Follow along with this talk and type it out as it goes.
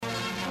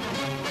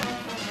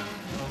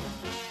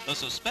The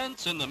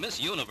suspense in the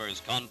Miss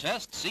Universe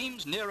contest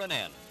seems near an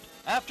end.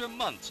 After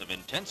months of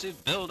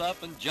intensive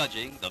build-up and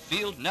judging, the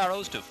field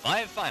narrows to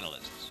 5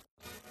 finalists.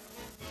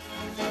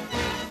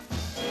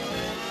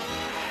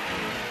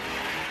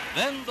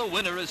 Then the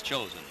winner is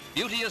chosen,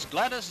 beauteous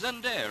Gladys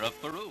Zender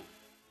of Peru.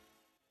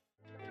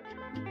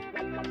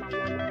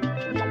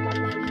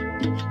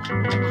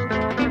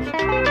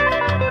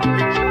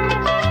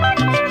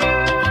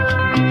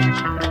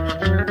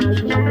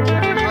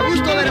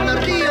 Augusto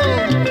Bernardillo,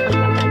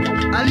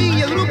 Ali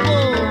y el grupo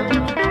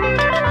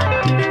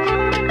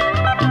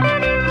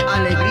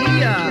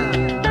Alegría.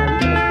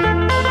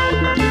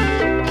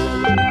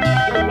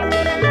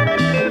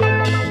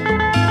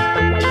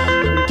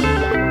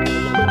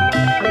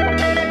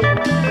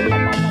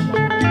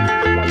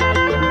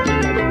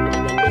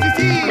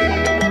 Sí,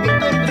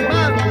 Víctor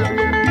Guzmán.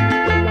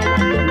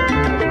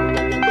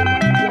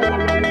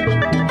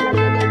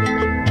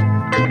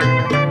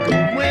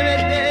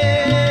 Muévete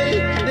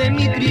de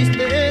mi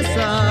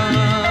tristeza,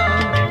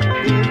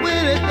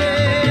 muévete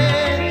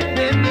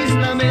de mis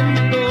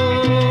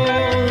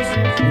lamentos,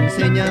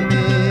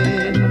 enséñame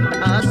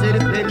a ser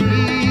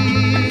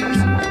feliz,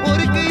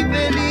 porque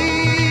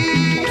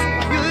infeliz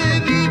yo he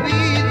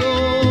vivido.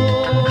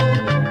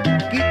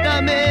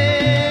 Quítame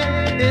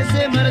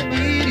ese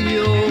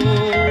martirio,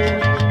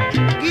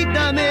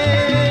 quítame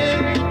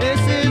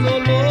ese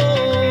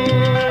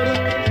dolor,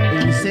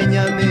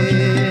 enséñame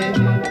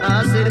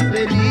a ser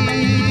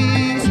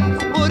feliz,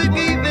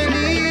 porque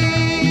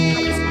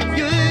infeliz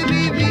yo he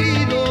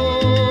vivido.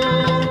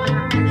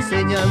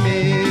 Enséñame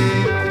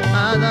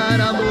a dar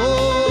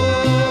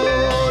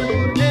amor,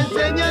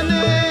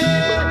 enséñame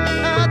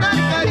a dar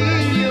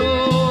cariño,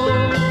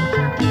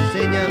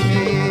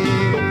 enséñame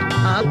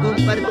a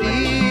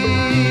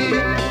compartir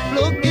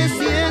lo que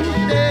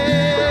siente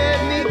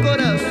mi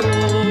corazón.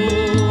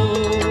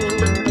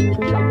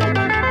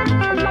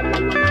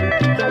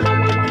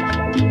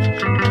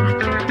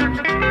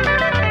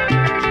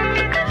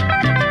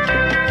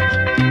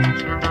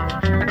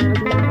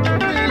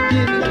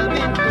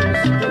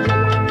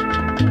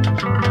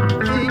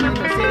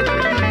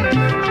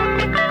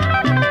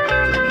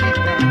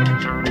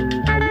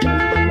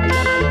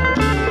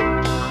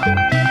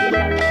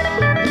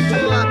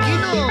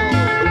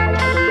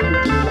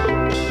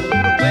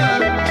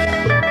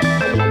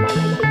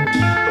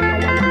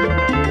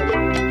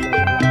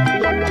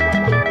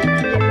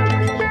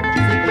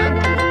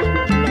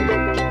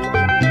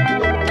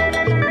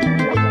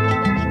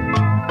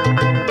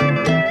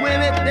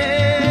 Muévete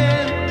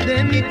de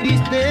mi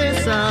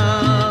tristeza,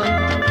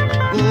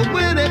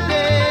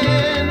 muévete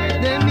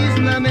de mis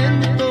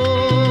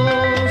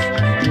lamentos,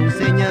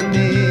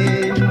 enséñame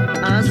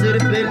a ser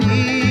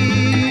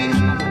feliz,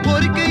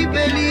 porque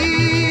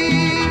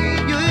infeliz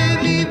yo he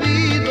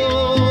vivido.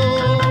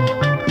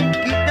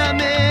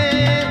 Quítame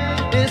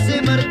ese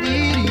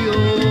martirio,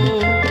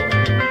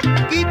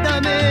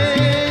 quítame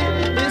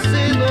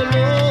ese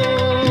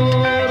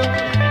dolor,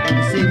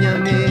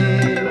 enséñame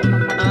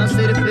a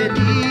ser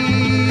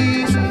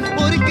feliz,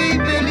 porque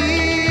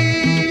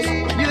infeliz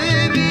yo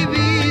he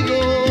vivido.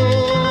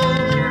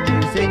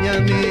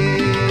 Enséñame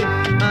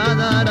a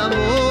dar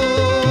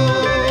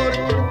amor,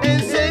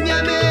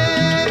 enséñame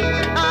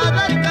a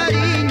dar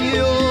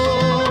cariño,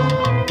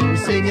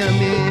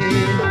 enséñame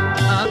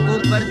a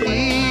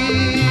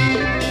compartir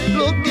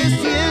lo que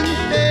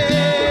siente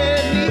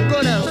mi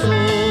corazón.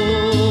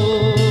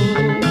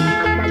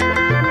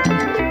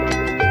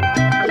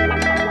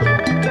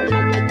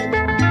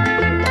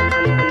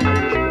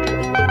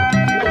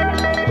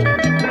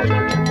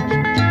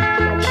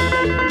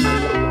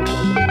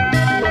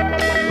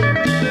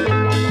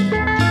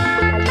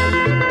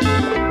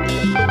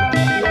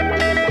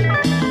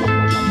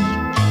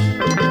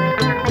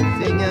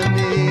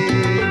 Enséñame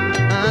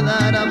a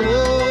dar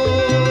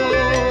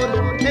amor,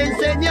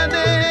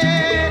 enséñame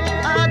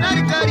a dar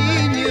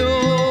cariño,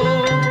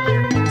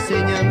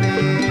 enséñame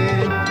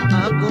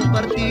a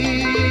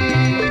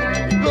compartir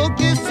lo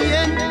que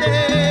siente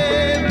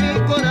mi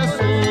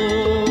corazón.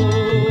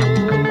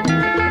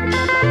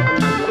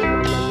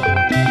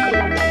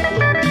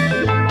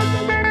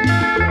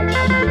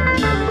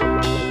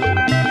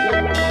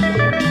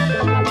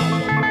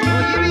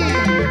 Oye,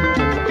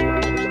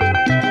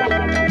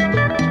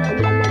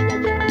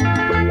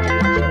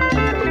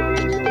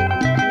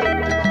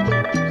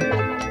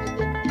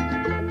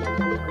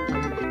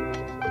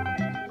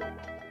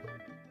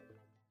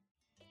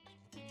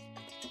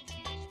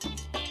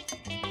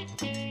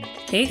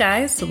 Hey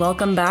guys,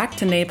 welcome back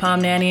to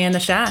Napalm Nanny in the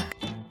Shack.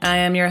 I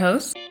am your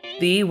host,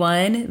 the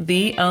one,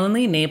 the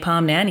only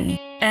Napalm Nanny.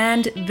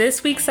 And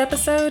this week's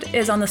episode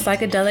is on the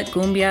psychedelic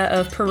cumbia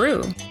of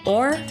Peru,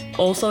 or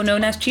also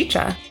known as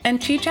chicha.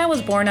 And chicha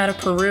was born out of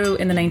Peru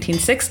in the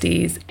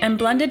 1960s and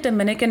blended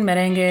Dominican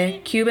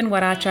merengue, Cuban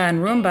guaracha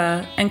and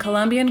rumba, and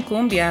Colombian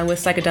cumbia with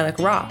psychedelic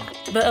rock.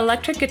 The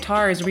electric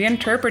guitars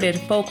reinterpreted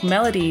folk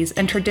melodies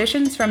and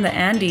traditions from the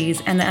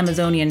Andes and the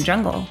Amazonian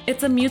jungle.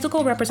 It's a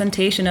musical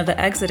representation of the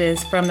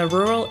exodus from the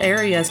rural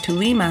areas to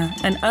Lima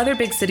and other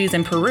big cities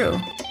in Peru.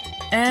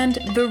 And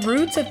the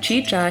roots of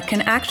chicha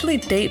can actually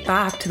date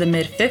back to the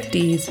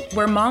mid-50s,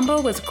 where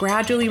mambo was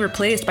gradually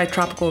replaced by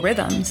tropical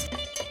rhythms.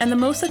 And the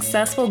most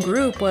successful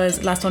group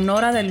was La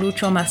Sonora de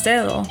Lucho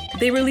Macedo.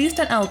 They released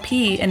an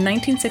LP in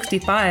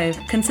 1965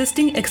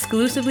 consisting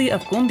exclusively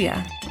of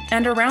cumbia.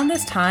 And around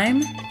this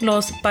time,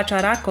 Los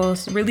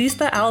Bacharacos released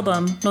the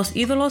album Los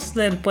Ídolos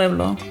del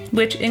Pueblo,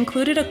 which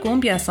included a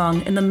cumbia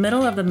song in the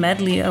middle of the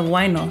medley of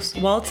huaynos,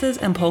 waltzes,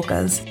 and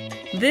polkas.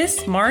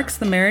 This marks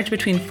the marriage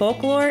between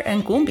folklore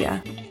and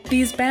cumbia.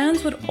 These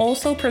bands would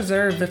also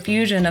preserve the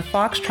fusion of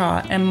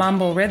foxtrot and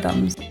mambo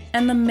rhythms,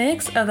 and the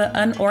mix of the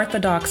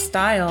unorthodox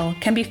style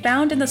can be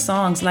found in the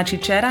songs La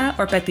Chichera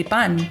or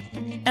Petipan.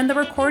 And the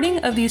recording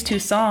of these two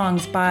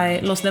songs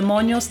by Los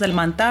Demonios del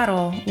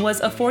Mantaro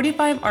was a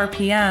 45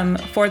 RPM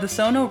for the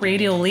Sono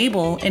Radio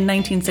label in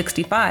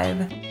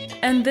 1965.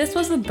 And this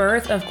was the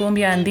birth of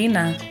Cumbia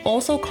Andina,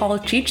 also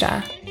called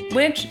chicha,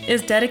 which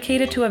is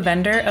dedicated to a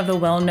vendor of the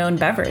well-known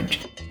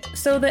beverage.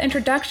 So the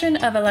introduction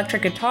of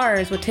electric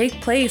guitars would take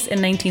place in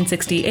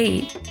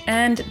 1968,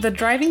 and the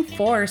driving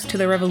force to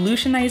the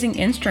revolutionizing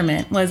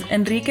instrument was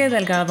Enrique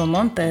Delgado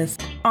Montes,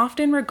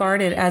 often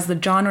regarded as the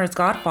genre's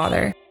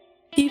godfather.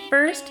 He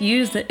first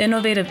used the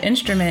innovative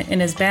instrument in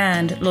his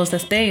band Los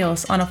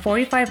Destellos on a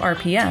 45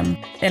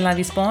 RPM, El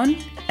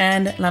Avispón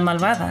and La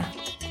Malvada.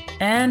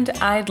 And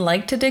I'd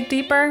like to dig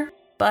deeper,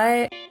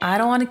 but I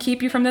don't want to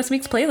keep you from this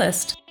week's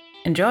playlist.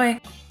 Enjoy!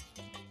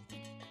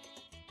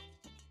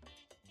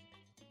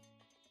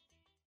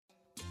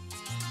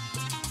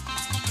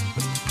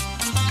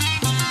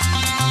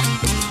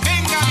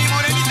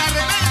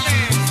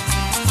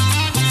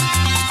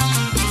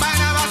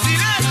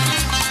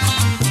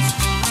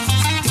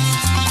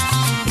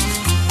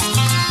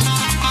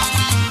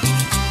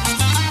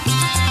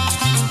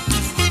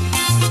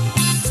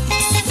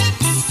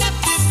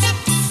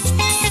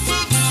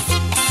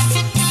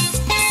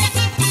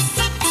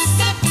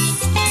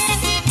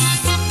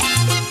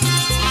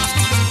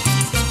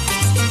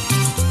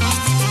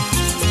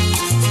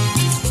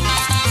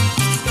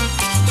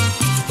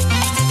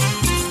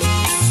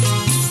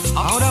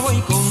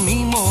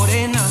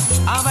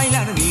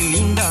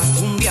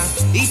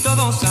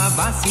 A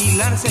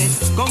vacilarse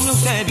con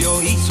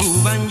Eusebio y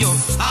su banjo.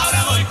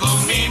 Ahora voy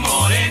con mi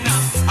morena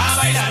a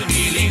bailar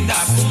mi linda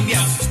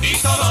cumbia y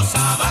todos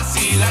a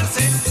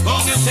vacilarse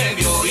con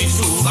Eusebio y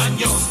su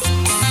banjo.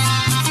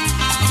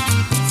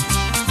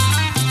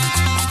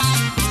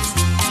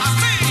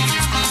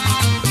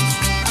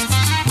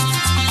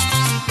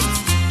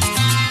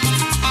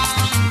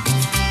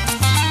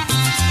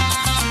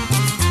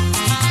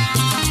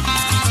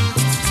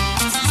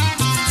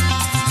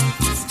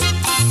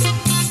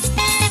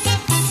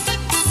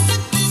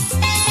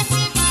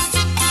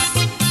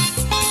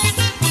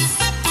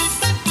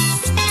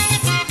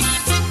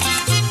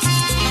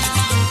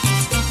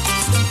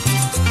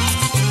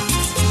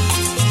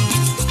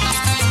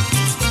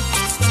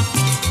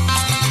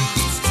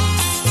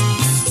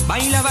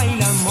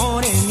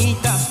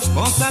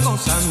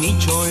 Goza mi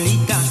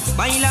cholita,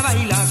 baila,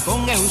 baila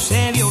con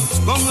Eusebio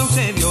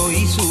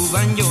y su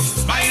banjo.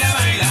 Baila,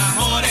 baila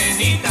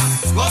morenita,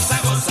 goza,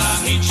 goza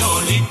mi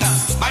cholita,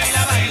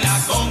 baila, baila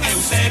con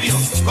Eusebio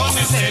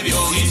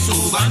y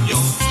su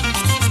banjo.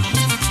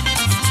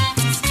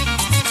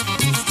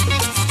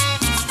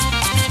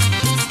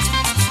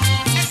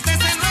 Este es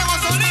el nuevo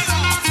sonido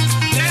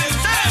de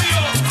Eusebio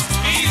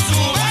y su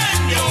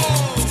banjo.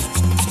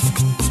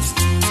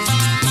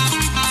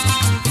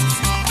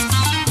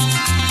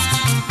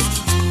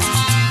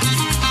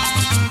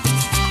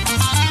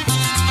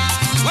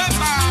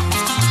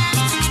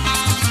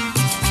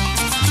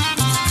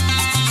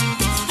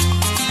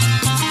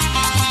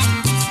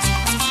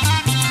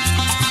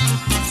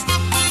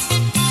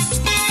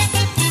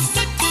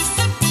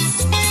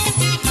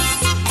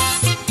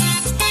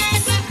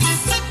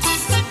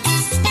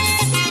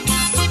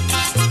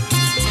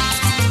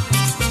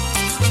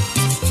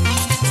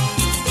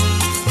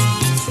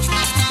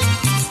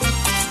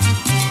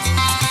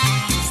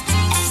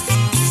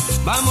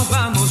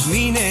 Vamos,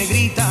 mi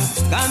negrita,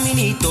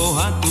 caminito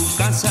a tu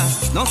casa.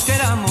 Nos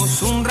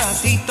quedamos un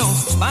ratito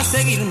pa'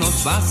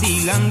 seguirnos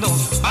vacilando.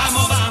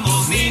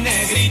 Vamos, mi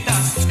negrita,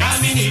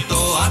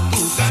 caminito a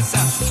tu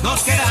casa.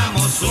 Nos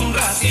quedamos un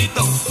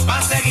ratito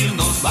pa'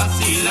 seguirnos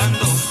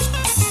vacilando.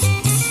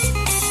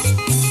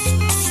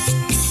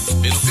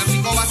 Pero qué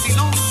rico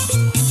vacilón.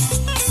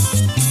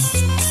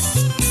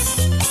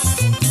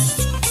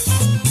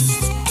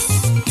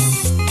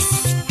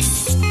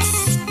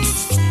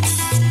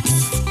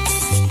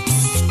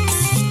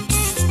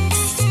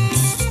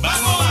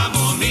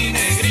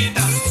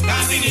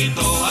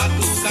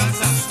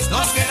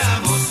 Nos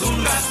quedamos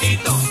un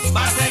ratito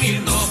para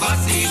seguirnos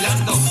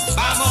vacilando.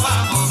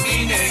 Vamos,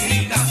 mi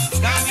negrita,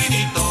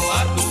 caminito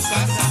a tu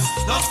casa.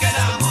 Nos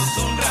quedamos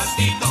un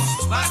ratito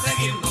para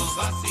seguirnos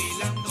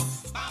vacilando.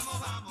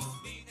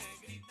 Vamos, mi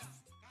negrita.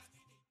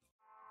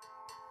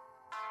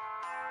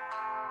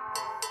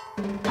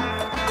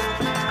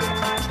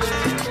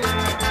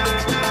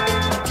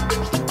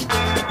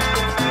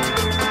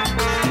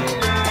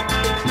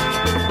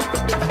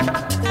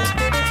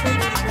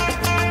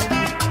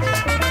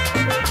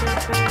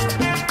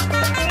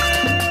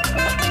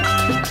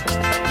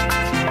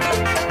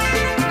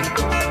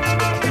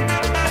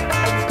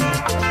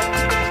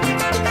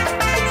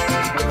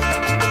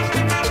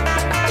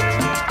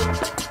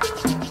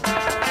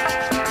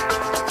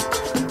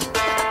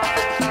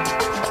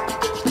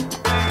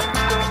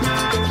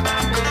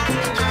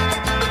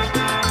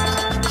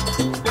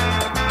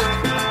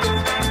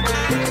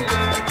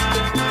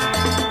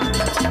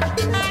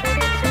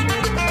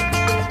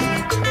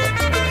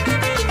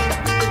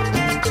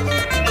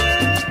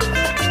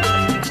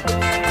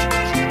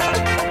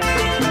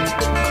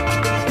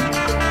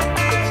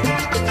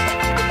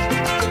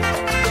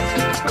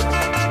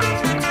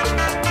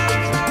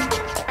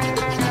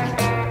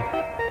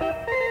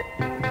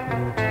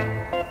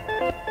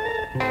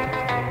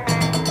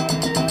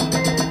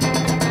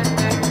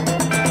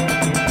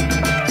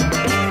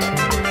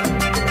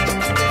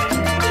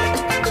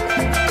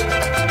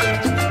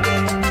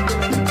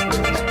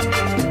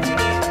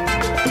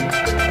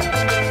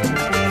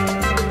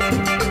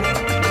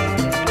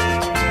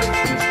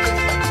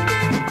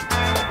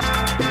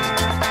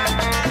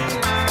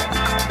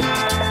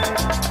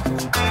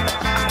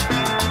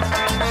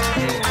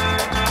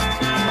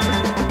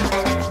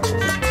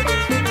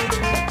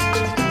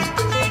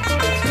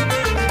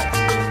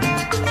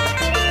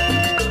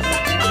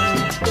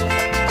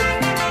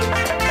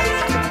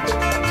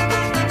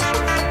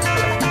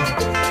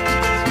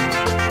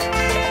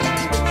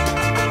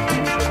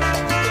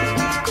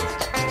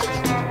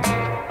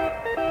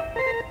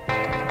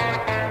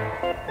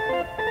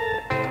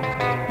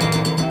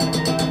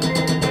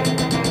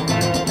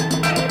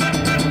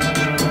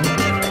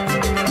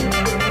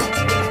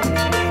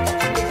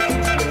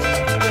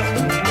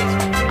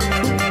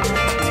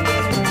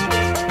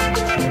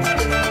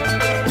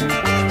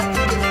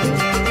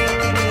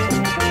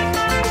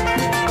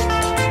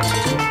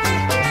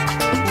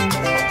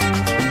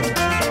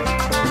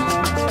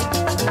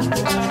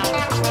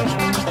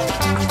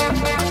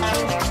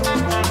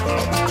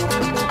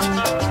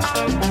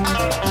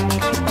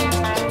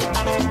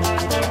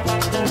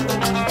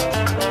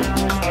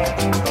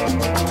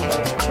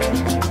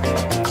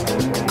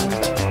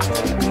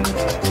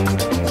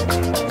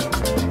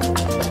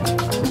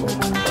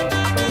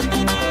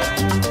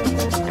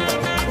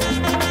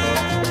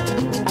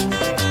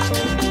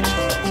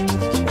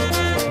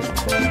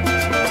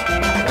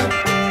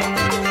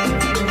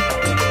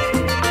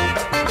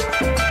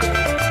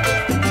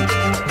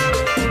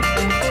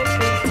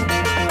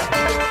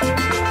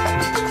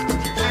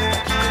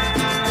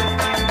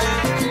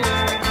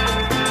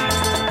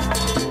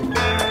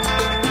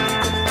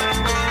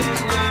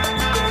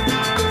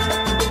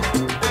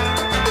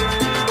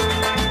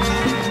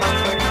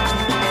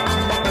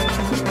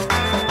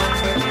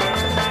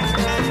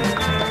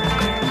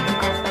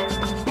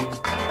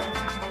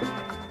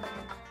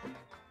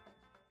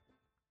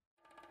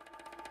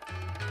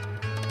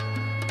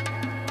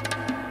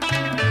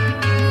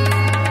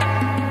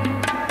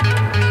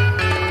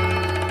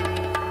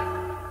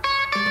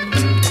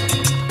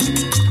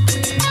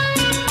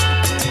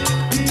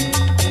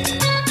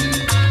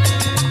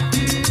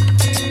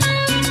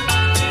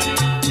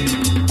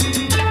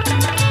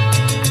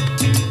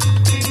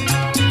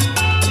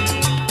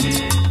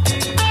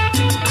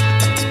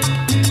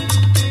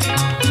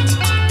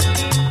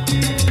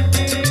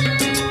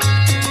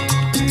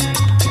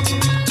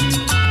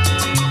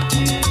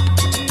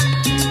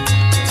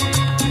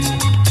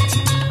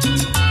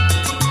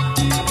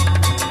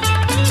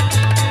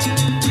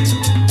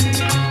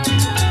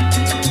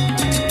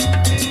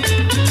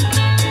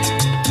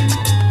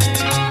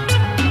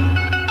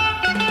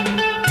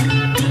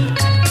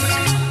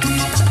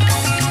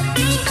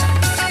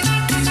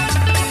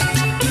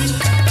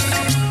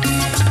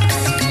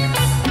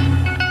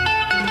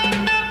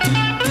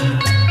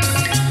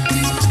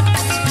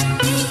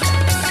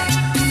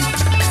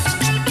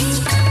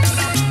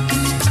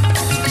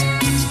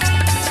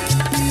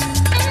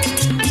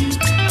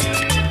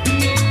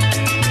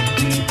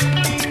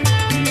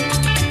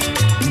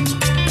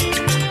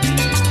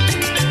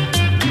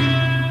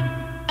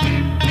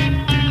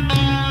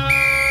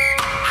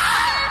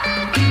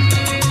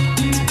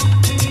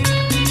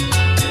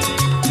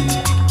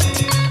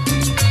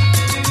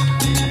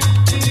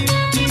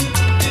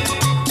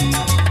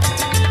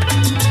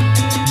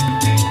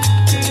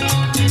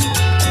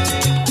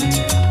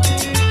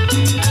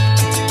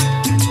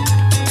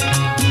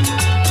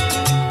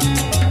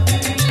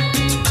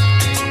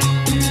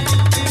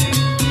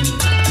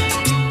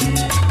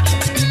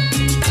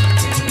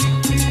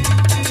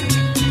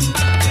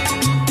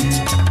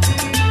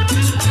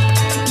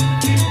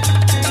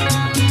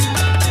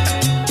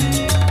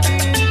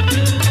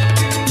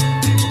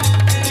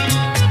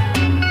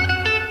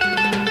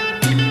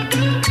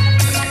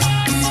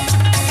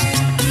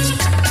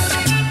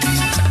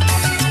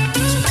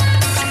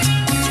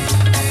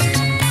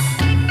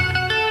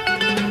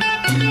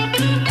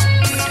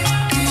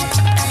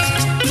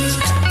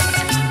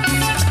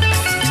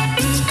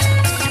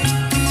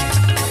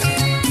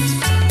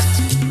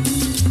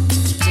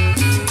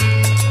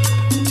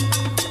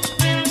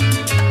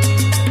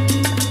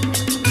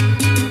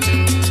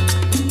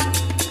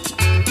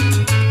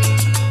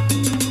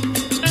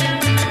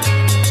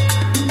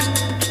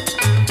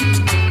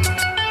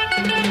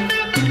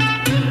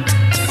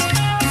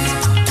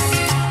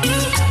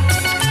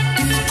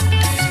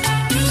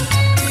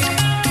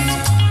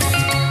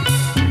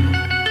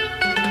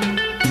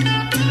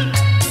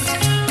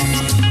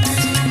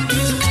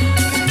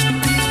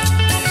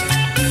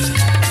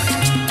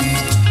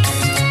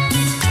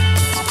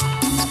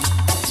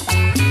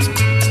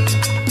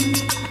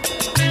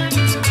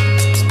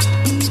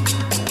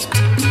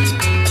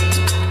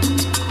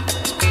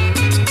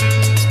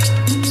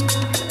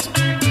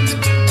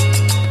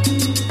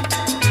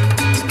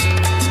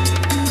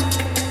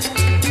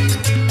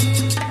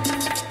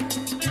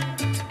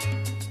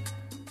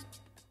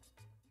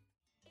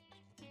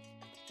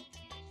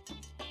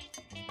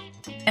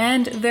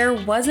 And there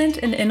wasn't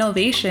an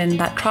innovation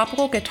that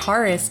tropical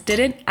guitarists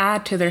didn't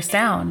add to their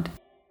sound.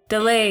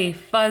 Delay,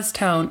 fuzz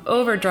tone,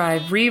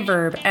 overdrive,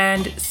 reverb,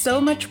 and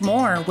so much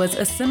more was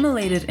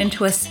assimilated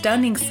into a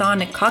stunning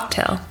sonic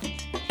cocktail.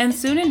 And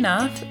soon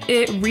enough,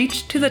 it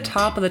reached to the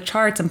top of the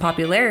charts in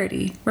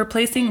popularity,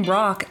 replacing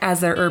rock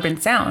as their urban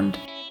sound.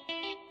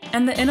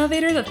 And the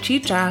innovators of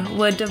chicha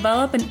would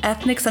develop an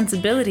ethnic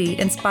sensibility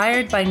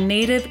inspired by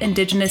native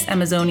indigenous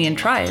Amazonian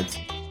tribes.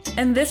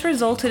 And this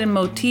resulted in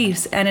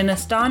motifs and an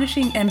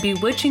astonishing and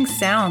bewitching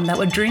sound that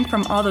would drink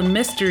from all the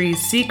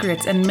mysteries,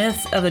 secrets, and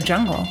myths of the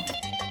jungle.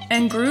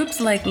 And groups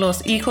like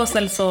Los Hijos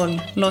del Sol,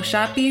 Los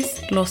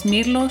Chapis, Los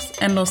Mirlos,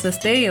 and Los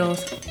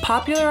Destellos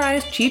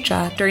popularized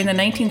chicha during the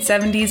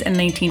 1970s and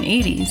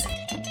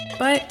 1980s.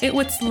 But it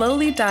would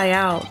slowly die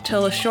out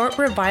till a short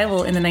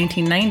revival in the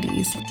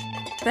 1990s.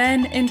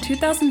 Then, in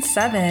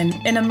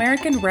 2007, an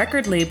American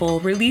record label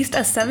released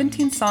a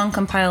 17-song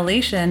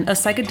compilation of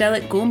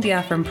psychedelic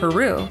cumbia from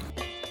Peru.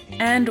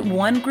 And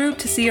one group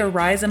to see a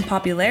rise in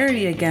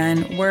popularity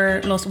again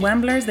were Los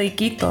Wemblers de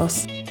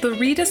Iquitos. The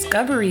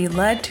rediscovery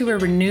led to a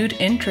renewed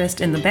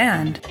interest in the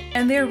band,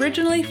 and they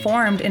originally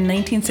formed in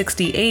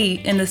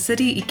 1968 in the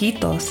city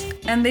Iquitos,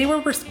 and they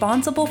were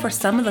responsible for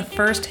some of the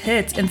first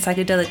hits in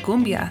psychedelic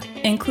cumbia,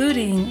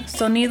 including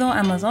Sonido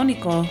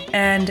Amazónico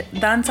and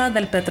Danza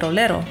del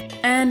Petrolero.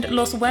 And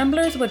Los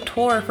Wemblers would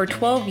tour for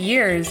 12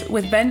 years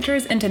with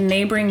ventures into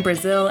neighboring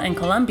Brazil and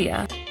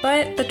Colombia.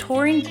 But the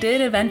touring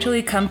did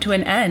eventually come to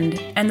an end,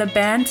 and the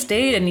band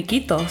stayed in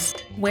Iquitos,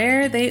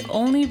 where they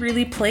only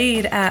really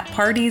played at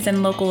parties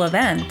and local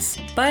events.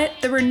 But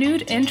the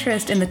renewed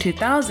interest in the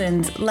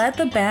 2000s led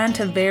the band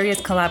to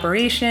various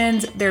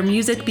collaborations, their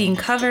music being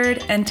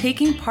covered, and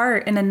taking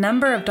part in a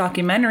number of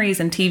documentaries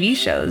and TV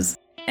shows.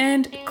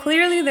 And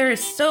clearly there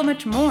is so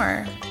much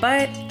more,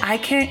 but I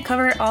can't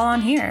cover it all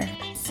on here.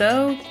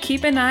 So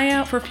keep an eye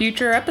out for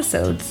future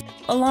episodes,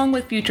 along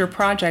with future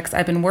projects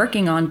I've been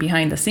working on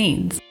behind the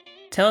scenes.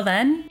 Till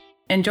then,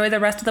 enjoy the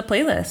rest of the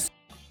playlist.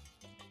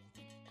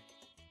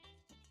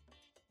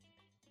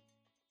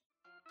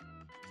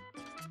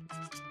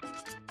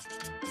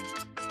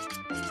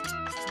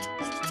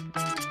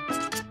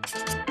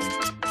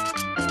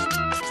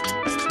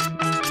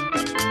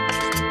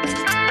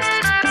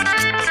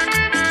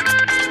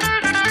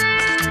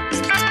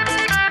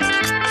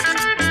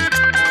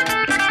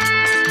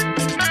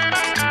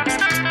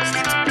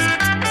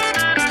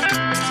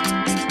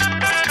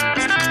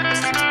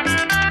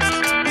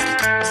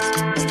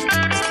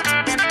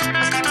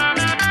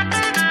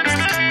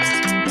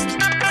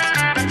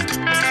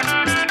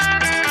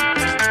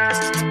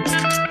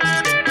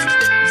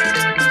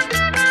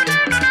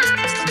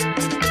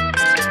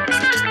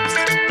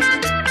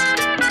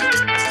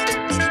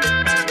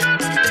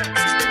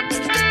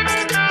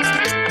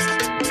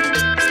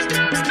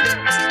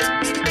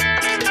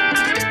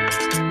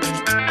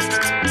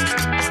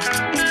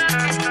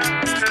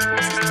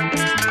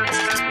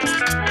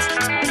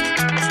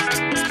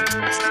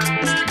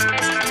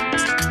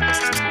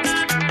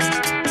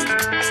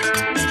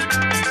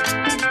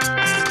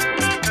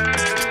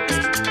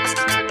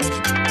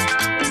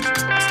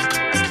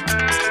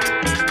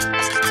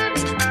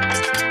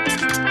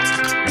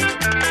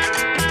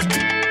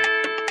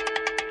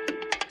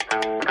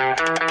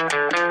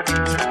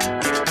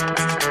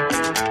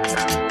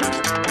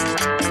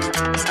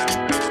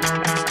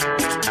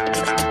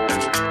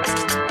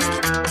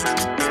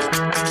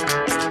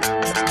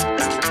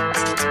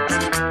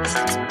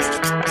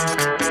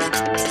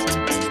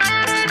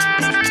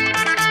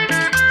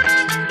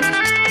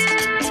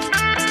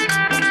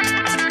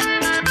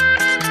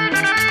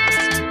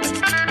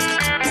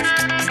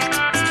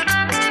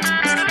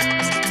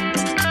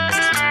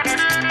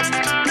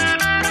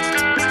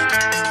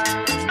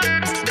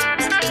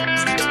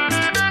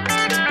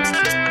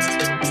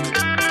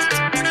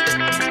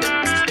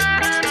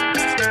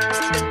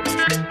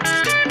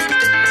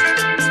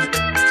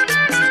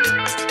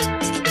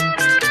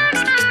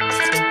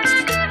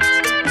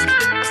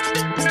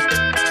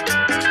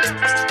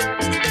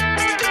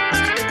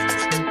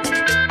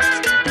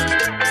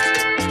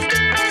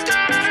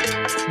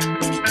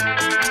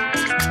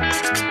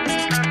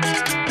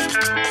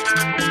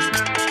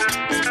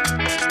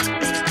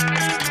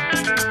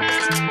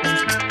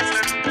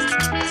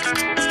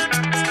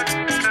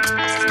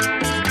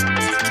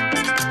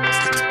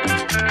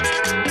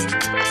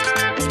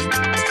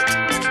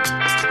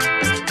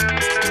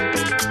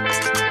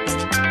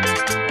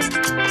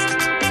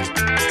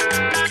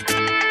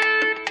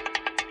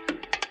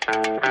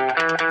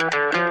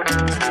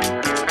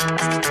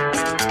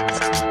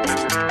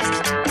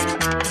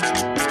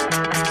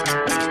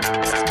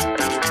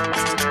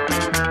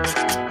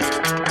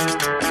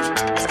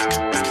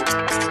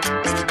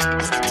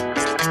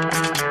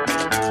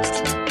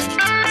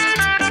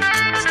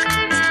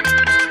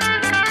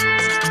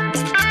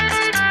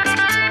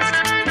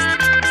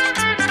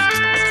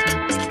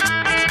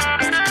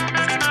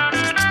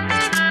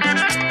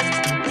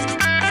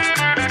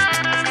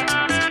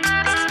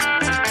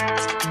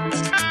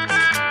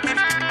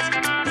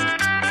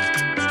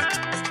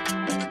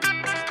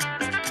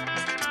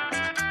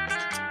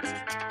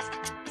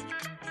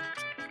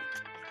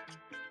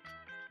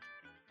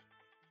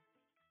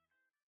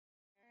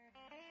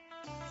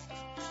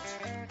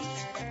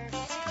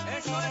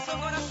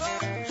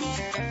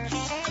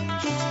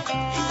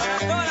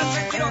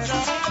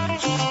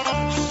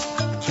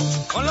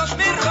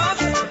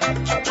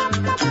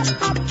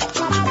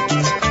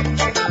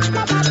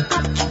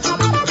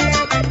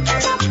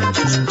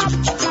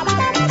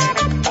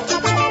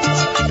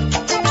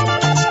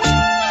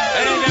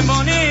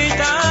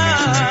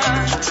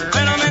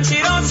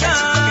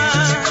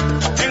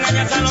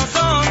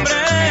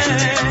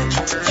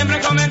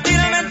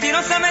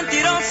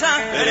 mentirosa,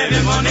 eres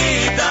bien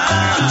bonita,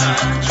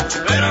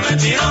 pero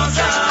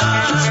mentirosa,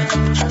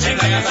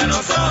 engañas a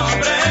los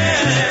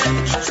hombres,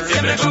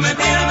 siempre con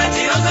mentira,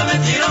 mentirosa,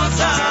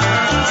 mentirosa.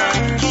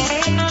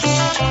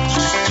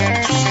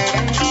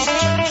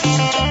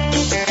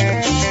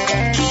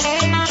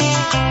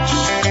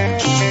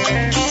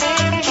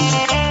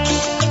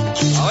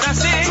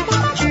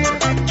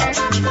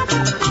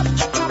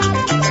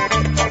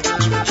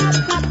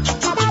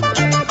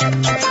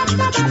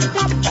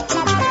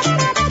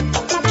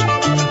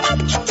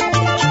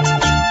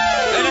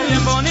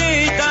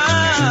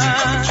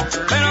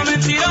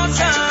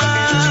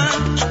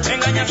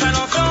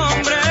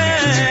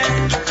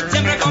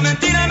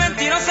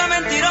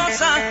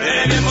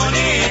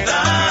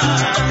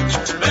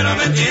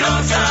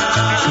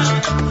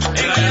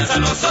 Engañas a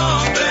los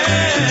hombres,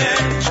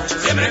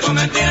 siempre con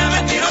mentira,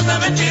 mentirosa,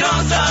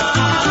 mentirosa.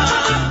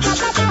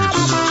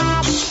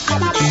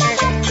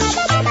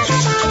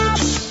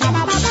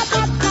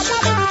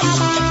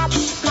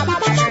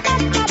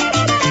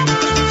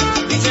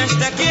 Dices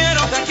te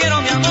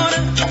quiero mi amor,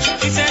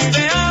 dices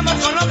te amo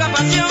con loca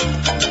pasión,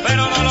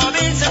 pero no lo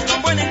dices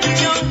con buena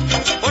intención,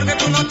 porque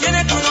tú no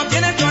tienes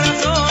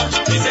corazón.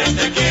 Dices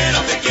te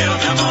quiero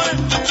mi amor,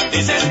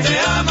 dices te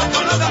amo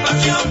con loca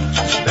pasión,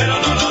 pero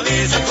no lo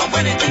dices con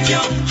buena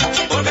intención,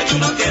 porque tú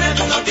no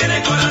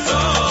tienes corazón.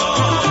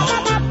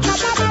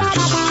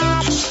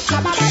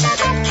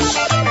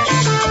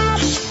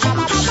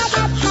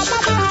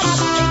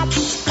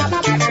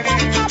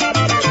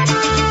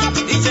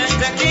 Dices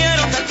te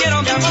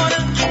quiero mi amor,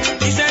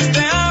 dices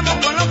te amo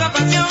con loca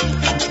pasión,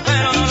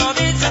 pero no lo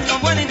dices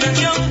con buena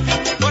intención,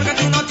 porque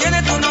tú no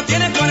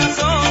tienes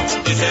corazón.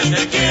 Dices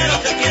te quiero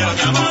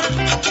mi amor,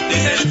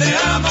 dices te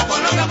amo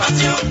con loca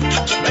pasión,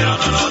 pero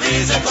no lo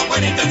dices con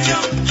buena intención,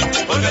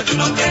 porque tú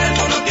no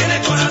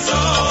tienes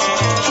corazón.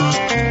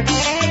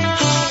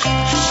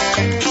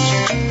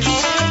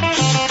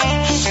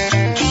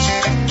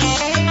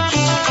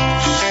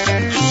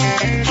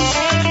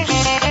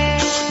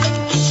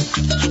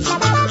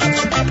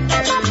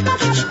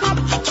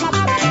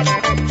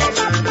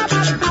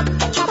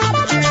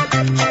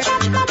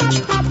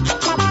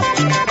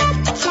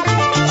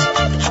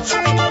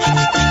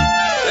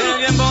 Eres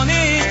bien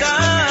bonita,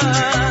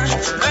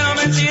 pero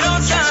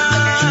mentirosa,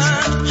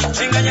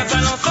 engañas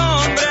a los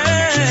hombres,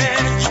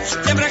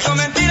 siempre con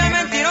mentira,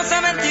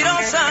 mentirosa,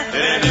 mentirosa.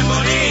 Eres bien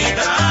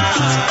bonita,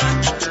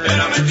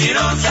 pero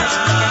mentirosa,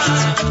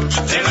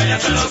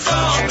 engañas a los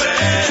hombres,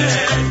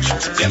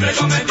 siempre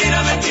con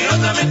mentira,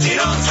 mentirosa,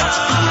 mentirosa.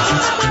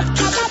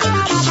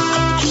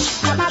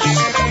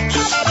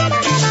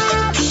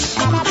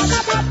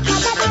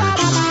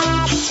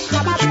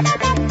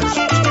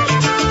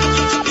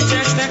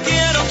 Dices te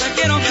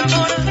quiero mi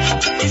amor,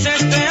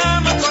 dices te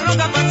amo con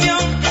loca pasión,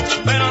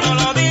 pero no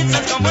lo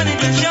dices con buena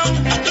intención,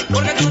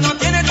 porque tú no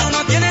tienes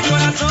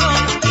corazón.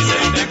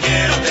 Dices te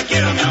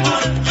quiero mi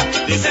amor,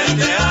 dices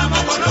te amo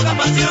con loca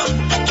pasión,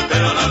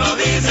 pero no lo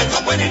dices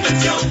con buena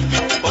intención,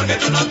 porque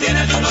tú no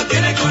tienes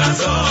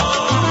corazón.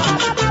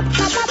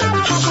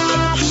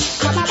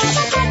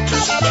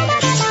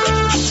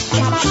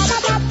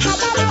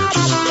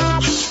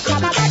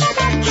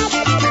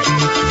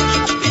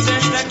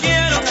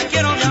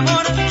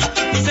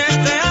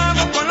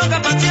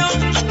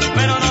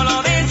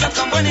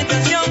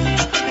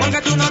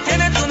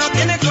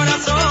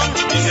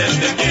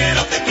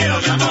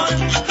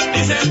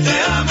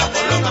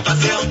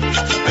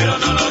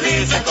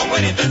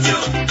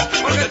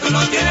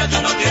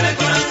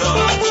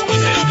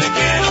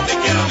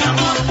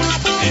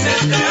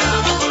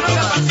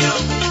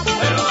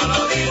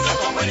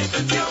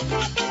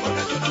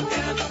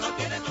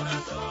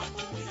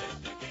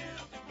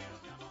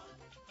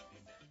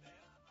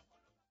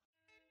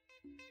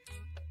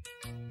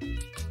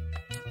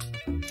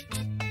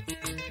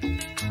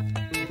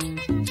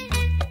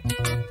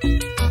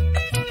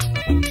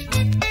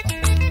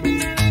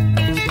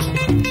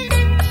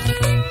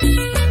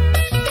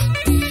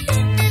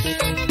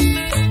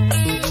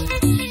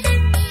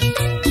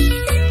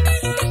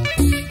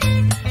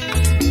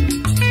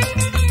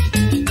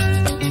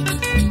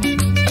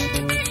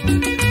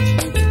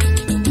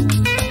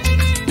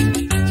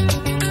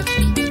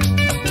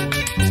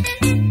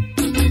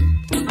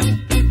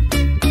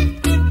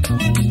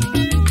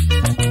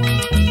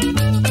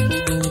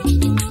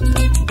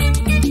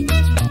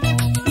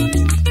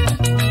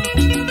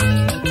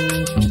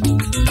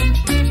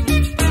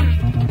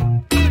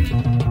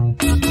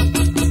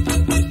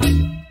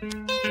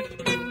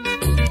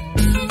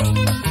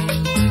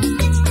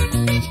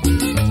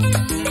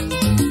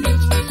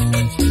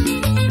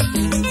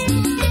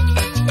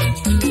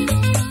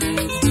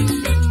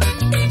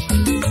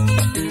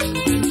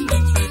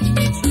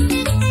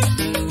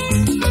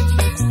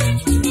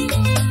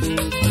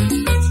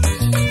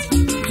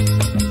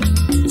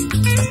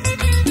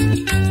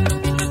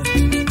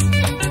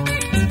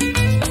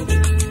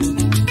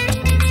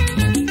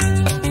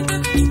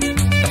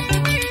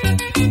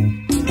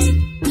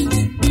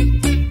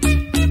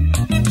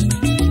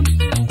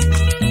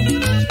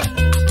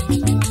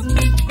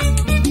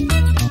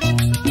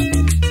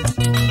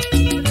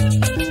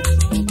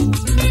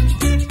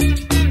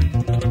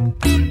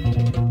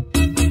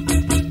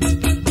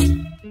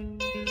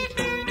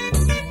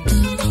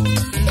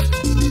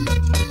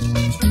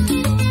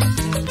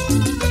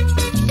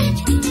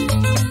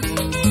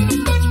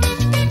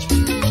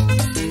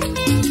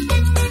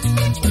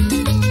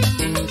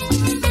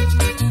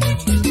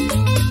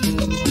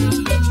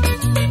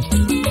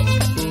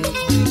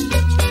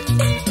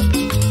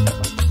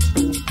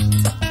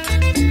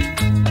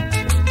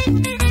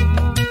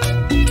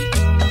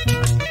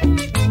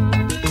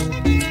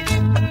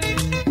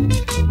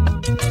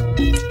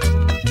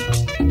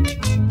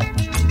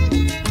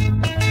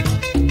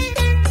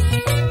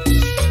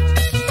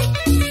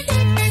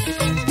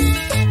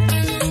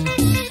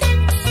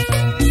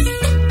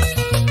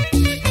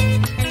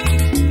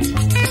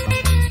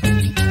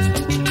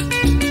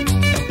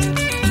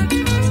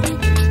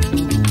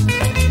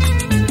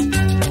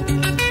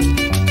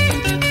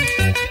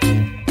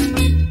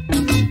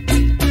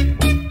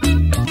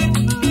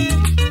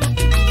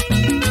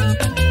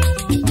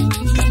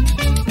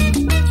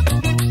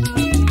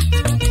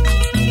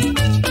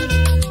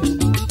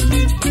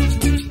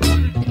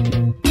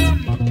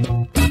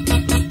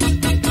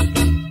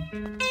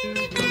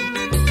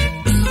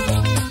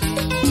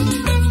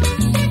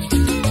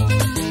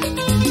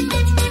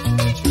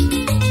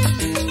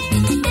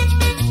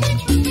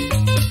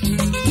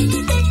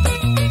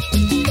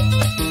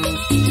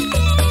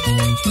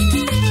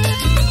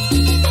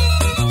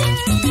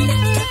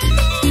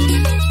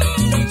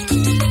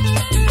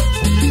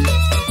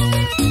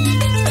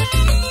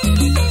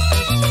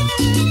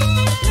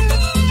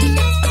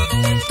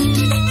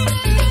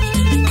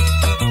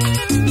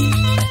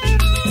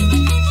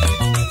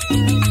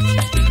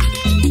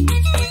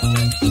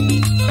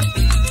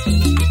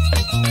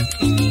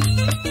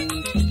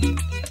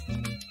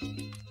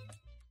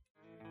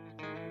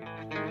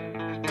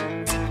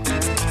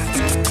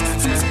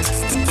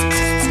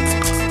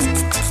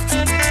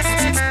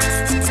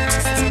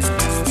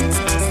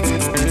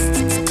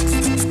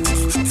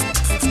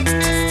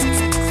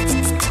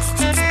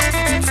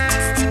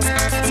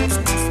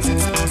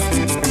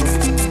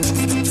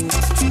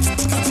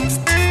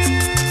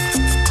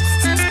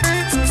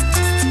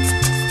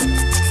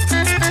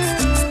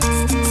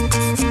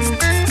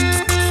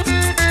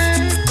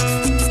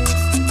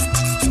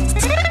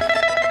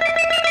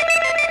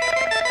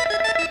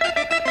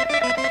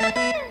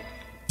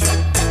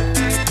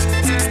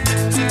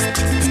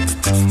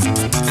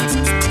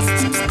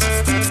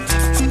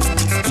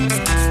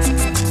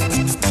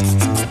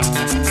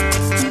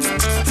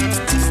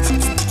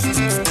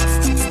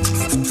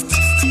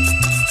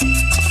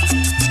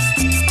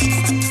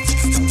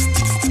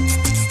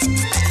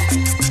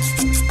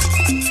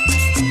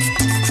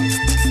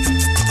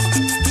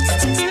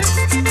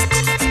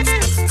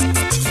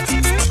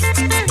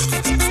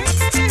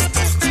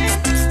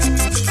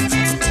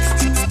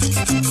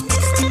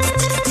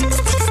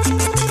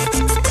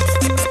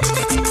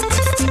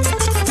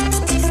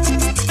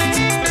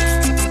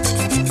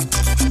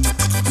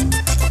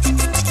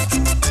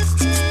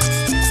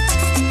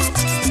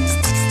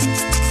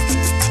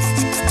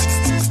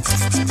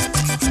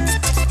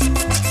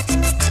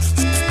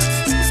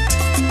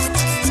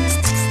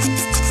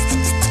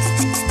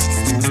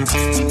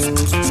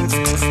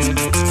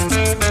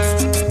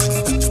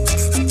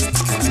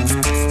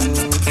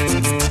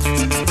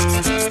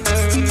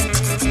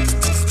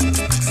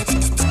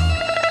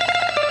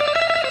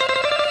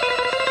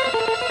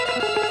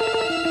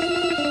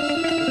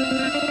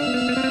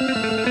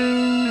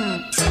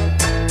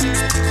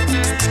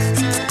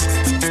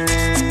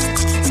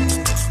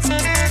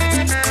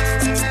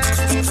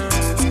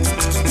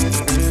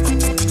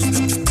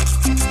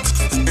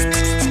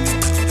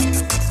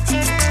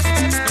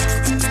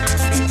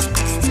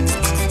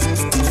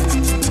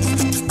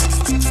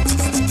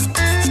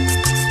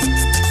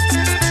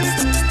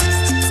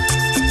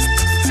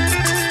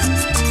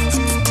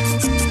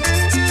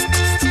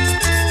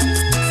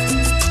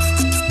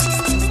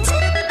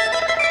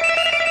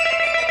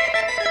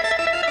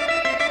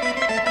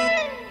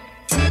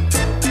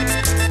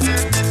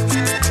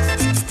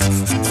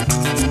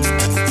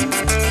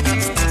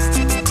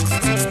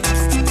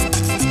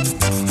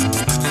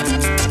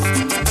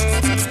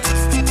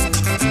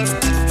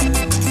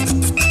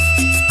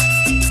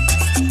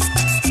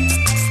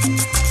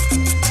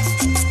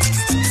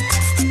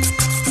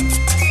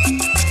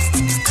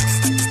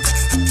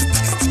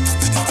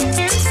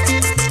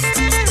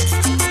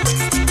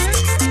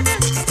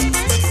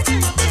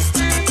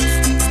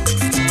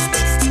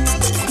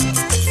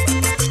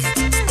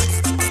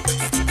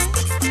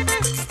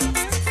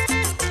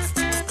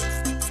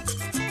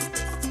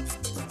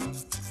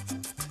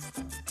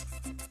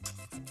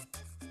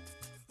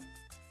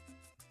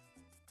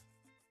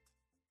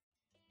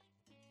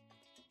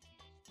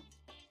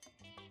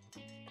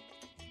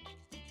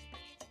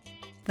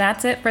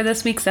 That's it for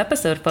this week's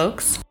episode,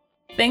 folks.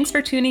 Thanks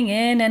for tuning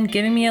in and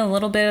giving me a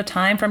little bit of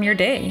time from your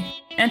day.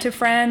 And to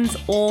friends,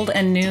 old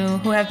and new,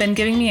 who have been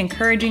giving me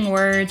encouraging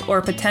words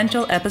or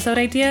potential episode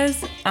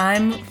ideas,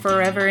 I'm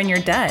forever in your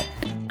debt.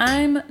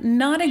 I'm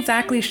not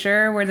exactly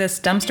sure where this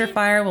dumpster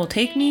fire will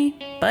take me,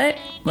 but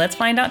let's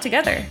find out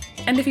together.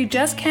 And if you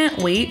just can't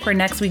wait for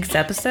next week's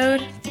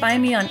episode,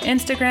 find me on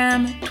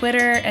Instagram,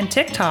 Twitter, and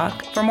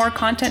TikTok for more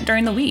content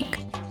during the week.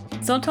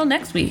 So until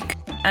next week,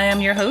 I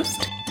am your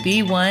host,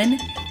 the one,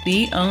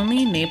 the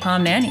only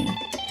Napalm Nanny.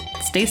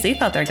 Stay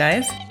safe out there,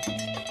 guys.